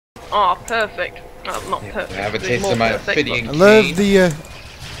Ah, perfect. Oh, not perfect. Have a There's taste more of my perfect, Ophidian but- Key. I love the,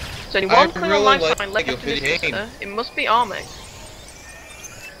 There's only one Klingon really life like sign left in this Ophidian. system. It must be Armek.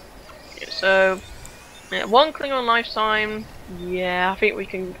 Yeah, so, yeah, one Klingon life sign. Yeah, I think we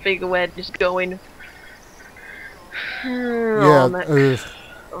can figure where this is going. Armek.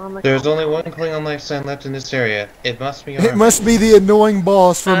 Armek. There's only one Klingon life sign left in this area. It must be Armek. it must be the annoying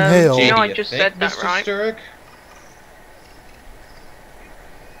boss from hell. You know, Do I you just think, said that, Mr. right? Sturrock?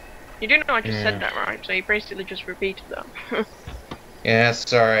 You do know I just said that, right? So you basically just repeated that. Yeah,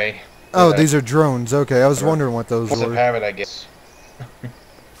 sorry. Oh, these are drones. Okay, I was wondering what those Force of were. habit, I guess.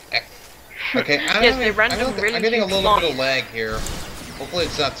 Okay, Yes, they random I'm really getting a huge little bit flies. of lag here. Hopefully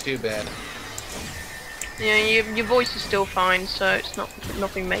it's not too bad. Yeah, your voice is still fine, so it's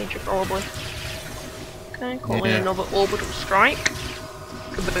nothing major probably. Okay, call in another orbital strike.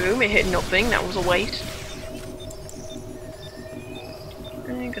 Kaboom! It hit nothing. That was a waste.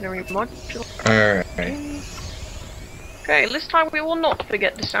 Okay, gonna remodulate. Alright. Okay, this time we will not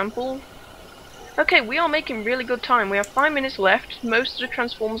forget the sample. Okay, we are making really good time. We have 5 minutes left. Most of the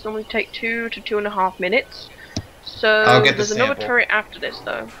transformers normally take 2 to 2.5 minutes. So there's another turret after this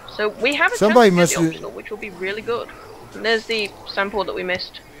though. So we have a chance to get the optional, which will be really good. And there's the sample that we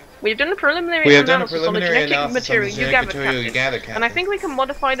missed. We've done a preliminary analysis on the genetic material you gathered, Captain. And I think we can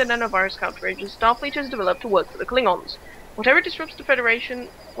modify the nanovirus counteragents Starfleet has developed to work for the Klingons. Whatever disputes the Federation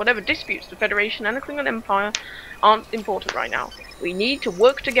and the Klingon Empire aren't important right now. We need to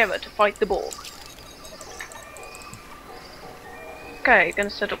work together to fight the Borg. Okay, gonna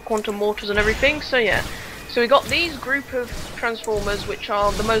set up quantum mortars and everything, so yeah. So we got these group of transformers which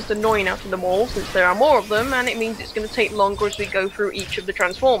are the most annoying out of them all, since there are more of them, and it means it's gonna take longer as we go through each of the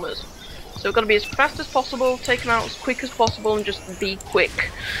transformers. So we've got to be as fast as possible, take them out as quick as possible, and just be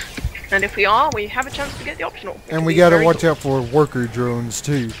quick. And if we are, we have a chance to get the optional. And we gotta watch out for worker drones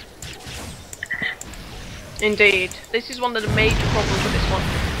too. Indeed. This is one of the major problems with this one.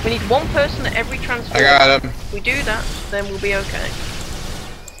 We need one person at every transformer. I got him. If we do that, then we'll be okay.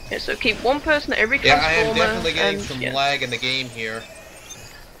 Yeah, so keep one person at every transformer. Yeah, I am definitely getting some lag in the game here.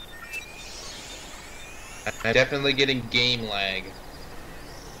 I'm definitely getting game lag.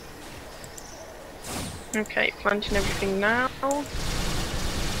 Okay, planting everything now. So,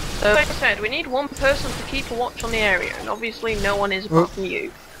 like I said, we need one person to keep a watch on the area, and obviously no one is apart from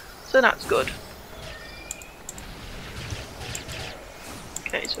you. So that's good.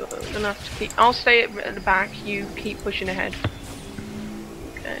 Okay, so I'm gonna have to keep. I'll stay at the back, you keep pushing ahead.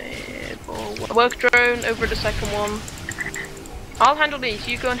 Okay, work drone over at the second one. I'll handle these,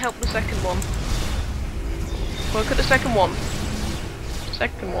 you go and help the second one. Work at the second one.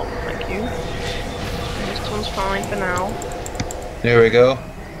 Second one, thank you. This one's fine for now. There we go.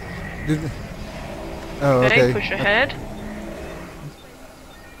 Oh, okay. Push ahead.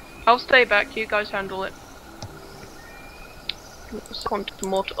 I'll stay back, you guys handle it. Let's quantum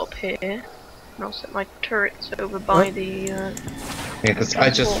mortar up here. And I'll set my turrets over by the yeah, because I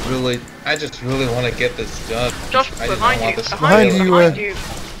just really want to get this done. Josh, behind you,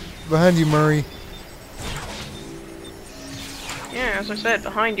 behind you, Murray. Yeah, as I said,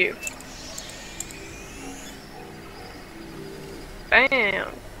 behind you. Bam!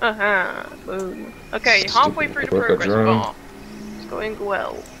 Aha! Boom. Okay, halfway through the progress bar. It's going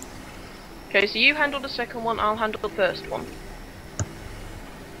well. Okay, so you handle the second one, I'll handle the first one.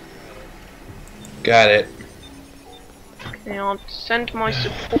 Got it. Okay, I'll send my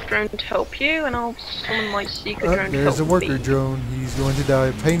support drone to help you, and I'll summon my seeker drone to help There's a worker me. drone. He's going to die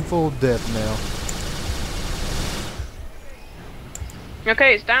a painful death now.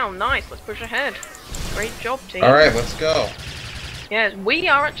 Okay, it's down. Nice. Let's push ahead. Great job, team. Alright, let's go. Yes, we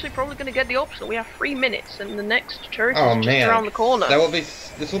are actually probably going to get the optional. We have 3 minutes, and the next turret is just around the corner.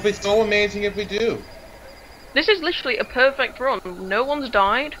 This will be so amazing if we do. This is literally a perfect run. No one's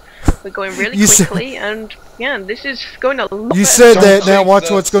died. We're going really quickly, and yeah, this is going a lot. You said that. Now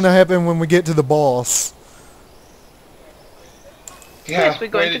watch what's going to happen when we get to the boss. Yeah, yes, we're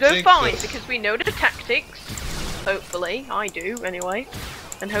going to go fine because we know the tactics. Hopefully, I do anyway.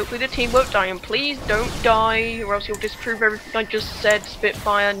 And hopefully the team won't die. And please don't die, or else you'll disprove everything I just said,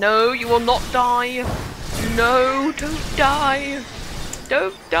 Spitfire. No, you will not die. No, don't die.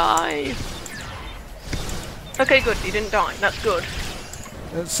 Don't die. Okay, good. You didn't die. That's good.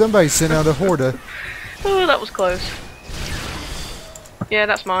 Somebody sent out a Horda. Oh, that was close. Yeah,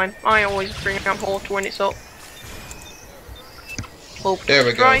 that's mine. I always bring out Horta when it's up. There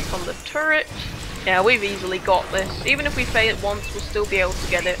we go. Strike on the turret. Yeah, we've easily got this. Even if we fail it once, we'll still be able to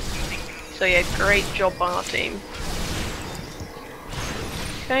get it. So yeah, great job by our team.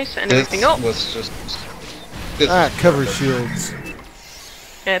 Okay, setting everything up. Was just cover shields.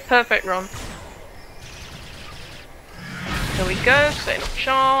 Yeah, perfect run. There we go, setting up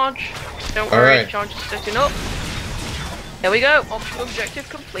charge. Don't worry, Alright. charge is setting up. There we go, optional objective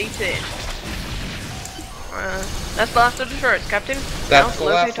completed. That's the last of the turrets, Captain. That's now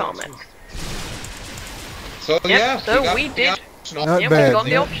the locate last one. Armek. So Yep, yeah, so we got did. the optional. Not Yep, bad, we got the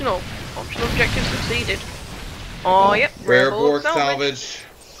yeah. optional. Optional objective succeeded. Oh, yep, Rare Borg Borg salvage. salvage.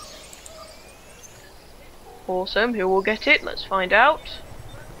 Awesome, who will get it? Let's find out.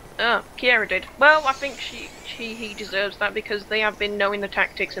 Kiera did. Well, I think he deserves that because they have been knowing the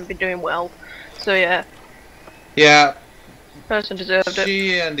tactics and been doing well. So yeah, Yeah, person deserved it.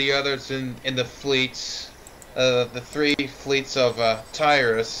 she and the others in the fleets, the 3 fleets of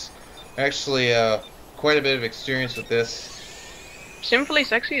Tyrus, actually quite a bit of experience with this. Sinfully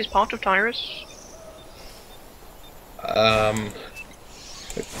Sexy is part of Tyrus.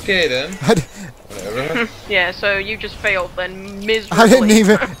 Okay then. Whatever. Yeah, so you just failed then miserably.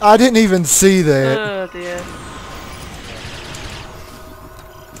 I didn't even see that. Oh dear.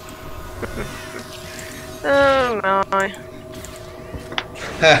 Oh my.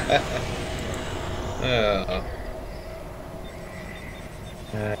 Oh.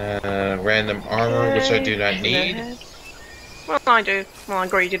 Random armor, which I do not need. Well, I do. Well, I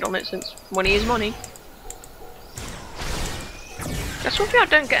graded on it since money is money. That's one thing I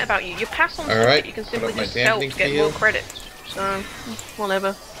don't get about you. You pass on stuff that you can put simply up my just sell to dampening get more field. credits. So,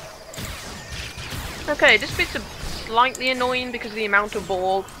 whatever. Okay, this bit's slightly annoying because of the amount of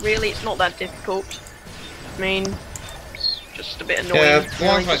Borg. Really, it's not that difficult. I mean, it's just a bit annoying. Yeah, as long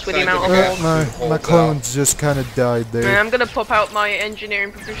really, as my just with the amount of scientific Borg. aspect My holds clones just kind of died Yeah, there. I'm gonna pop out my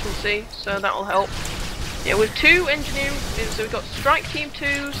engineering proficiency, so that'll help. Yeah, with 2 engineering, so we've got Strike Team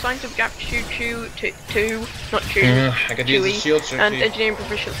 2, Scientific Aptitude 2, not 2, I could use the 2E, shield and trick. engineering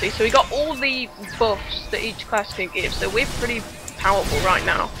proficiency. So we got all the buffs that each class can give, so we're pretty powerful right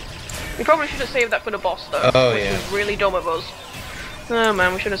now. We probably should have saved that for the boss though, Oh, which yeah. was really dumb of us. Oh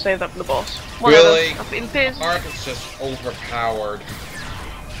man, we should have saved that for the boss. Whatever. Really? I've been pissed. Ark is just overpowered.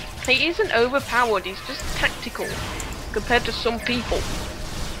 He isn't overpowered, he's just tactical, compared to some people.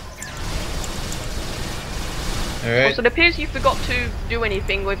 Alright. Also, it appears you forgot to do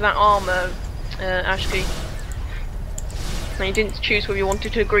anything with that armor, Ashki. And you didn't choose whether you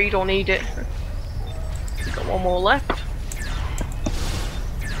wanted to greed or need it. We've got one more left.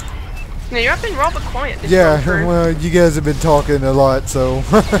 Yeah, you have been rather quiet this Yeah, run through. well, you guys have been talking a lot, so.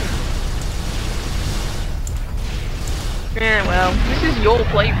 Yeah, well, this is your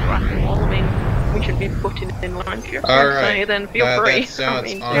playthrough after all. I mean, we should be putting it in line. If you're going to say, then feel free. That sounds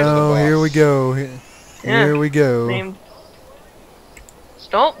I mean, on to the Oh, here we boss. go. Yeah. Here we go. I mean,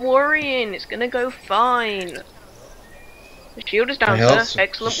 stop worrying, it's gonna go fine. The shield is down, The sir. hell?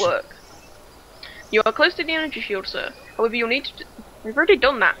 Excellent work. You are close to the energy shield, sir. However, you'll need to... We've already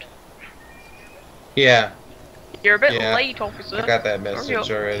done that. Yeah, You're a bit Yeah. late, officer. I got that Hurry message up.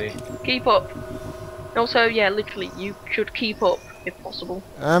 already. Keep up. Also, yeah, literally, you should keep up, if possible.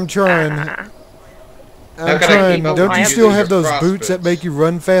 I'm trying. Ah. I'm How can I trying. keep up Don't with you you still using have your those cross boots that boots? make you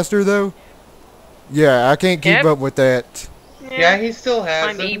run faster, though? Yeah, I can't keep Yep. up with that. Yeah, he still has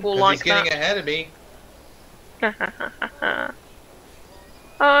I'm them, evil 'cause like he's getting that. ahead of me.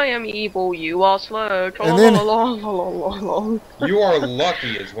 I am evil, you are slow. And then- You are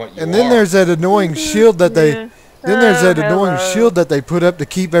lucky is what you And are. then there's that annoying shield that they. Yeah. Then there's that Oh, annoying hello. shield that they put up to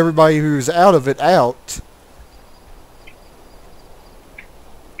keep everybody who's out of it out.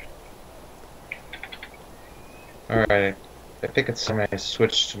 Alright, I think it's time I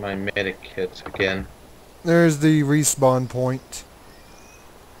switch to my medic kit again. There's the respawn point.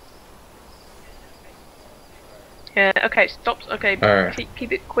 Yeah, okay, stop. Okay, Alright.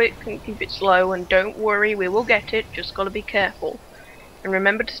 keep it quick and keep it slow, and don't worry, we will get it. Just gotta be careful. And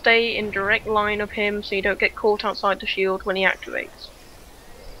remember to stay in direct line of him so you don't get caught outside the shield when he activates.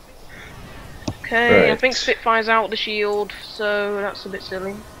 Okay, I Right. think Spitfire's out the shield, so that's a bit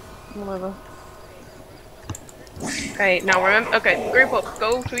silly. Whatever. Okay, now remember. Okay, group up.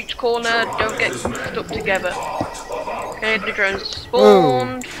 Go to each corner. Don't get stuck together. Okay, the drones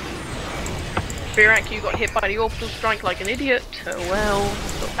spawned. Virak, you got hit by the orbital strike like an idiot. Oh well,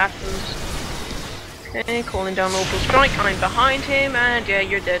 that's what happens. Okay, calling down orbital strike. I'm behind him, and yeah,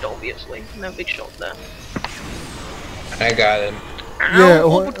 you're dead, obviously. No big shot there. I got him. Ow, Yeah,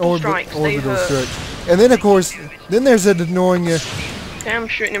 orbital strikes. They orbital hurt. strike. And then, of course, then there's that annoying. Okay, I'm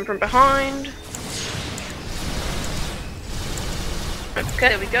shooting him from behind. Okay,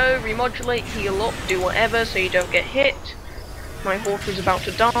 there we go. Remodulate, heal up, do whatever so you don't get hit. My horse is about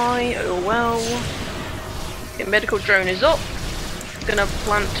to die. Oh well. Okay, medical drone is up. Gonna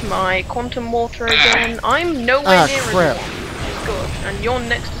plant my quantum mortar again. I'm nowhere near crap. anyone. It's good. And you're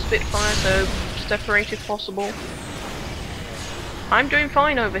next to Spitfire, so separate if possible. I'm doing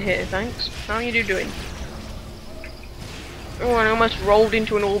fine over here, thanks. How are you doing? Oh, I almost rolled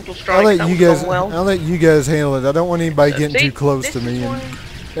into an orbital strike. I'll let that you would've guys. gone well. I'll let you guys handle it. I don't want anybody So, getting see, too close this to me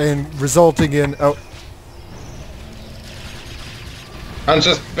is and resulting in. Oh, I'm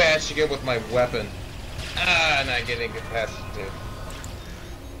just bashing it with my weapon. Ah, not getting incapacitated.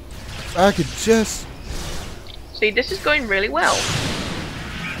 I could just. See, this is going really well.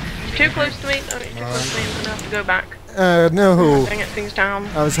 You're too close to me. Oh, you're too close to me. I'm gonna have to go back. No. Dang it, things down.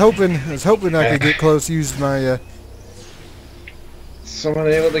 I was hoping I could get close. Use my. Someone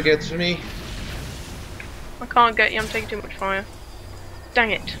able to get to me? I can't get you. I'm taking too much fire.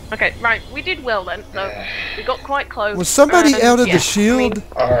 Dang it. Okay, right. We did well then. So we got quite close. Was somebody out of yeah, the shield? I mean,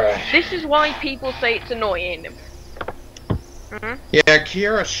 Alright. this is why people say it's annoying. Yeah,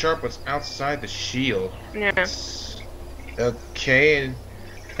 Kiara Sharp was outside the shield. Yeah. Okay,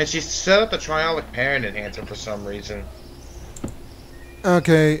 and she set up the triolic parent enhancer for some reason.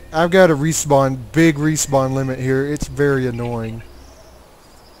 Okay, I've got a big respawn limit here. It's very annoying.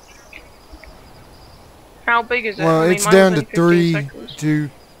 How big is it? Well, I mean, it's mine down was to only 15 3, seconds. 2.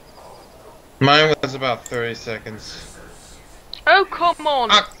 Mine was about 30 seconds. Oh, come on!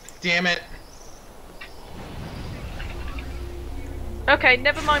 Ah, damn it. Okay,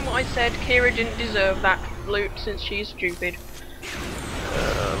 never mind what I said. Kira didn't deserve that loot since she's stupid.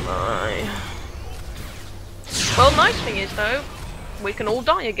 Oh my. Well, nice thing is though, we can all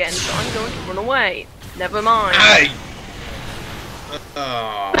die again, so I'm going to run away. Never mind. Aye.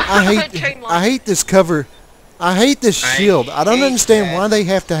 Oh. I hate this cover. I hate this shield. I don't hate understand that. why they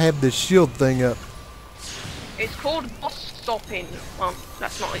have to have this shield thing up. It's called boss stopping. Well,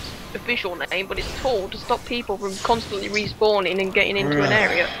 that's not its official name, but it's told to stop people from constantly respawning and getting into an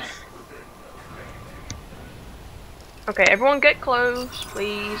area. Okay, everyone get close,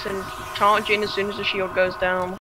 please, and charge in as soon as the shield goes down.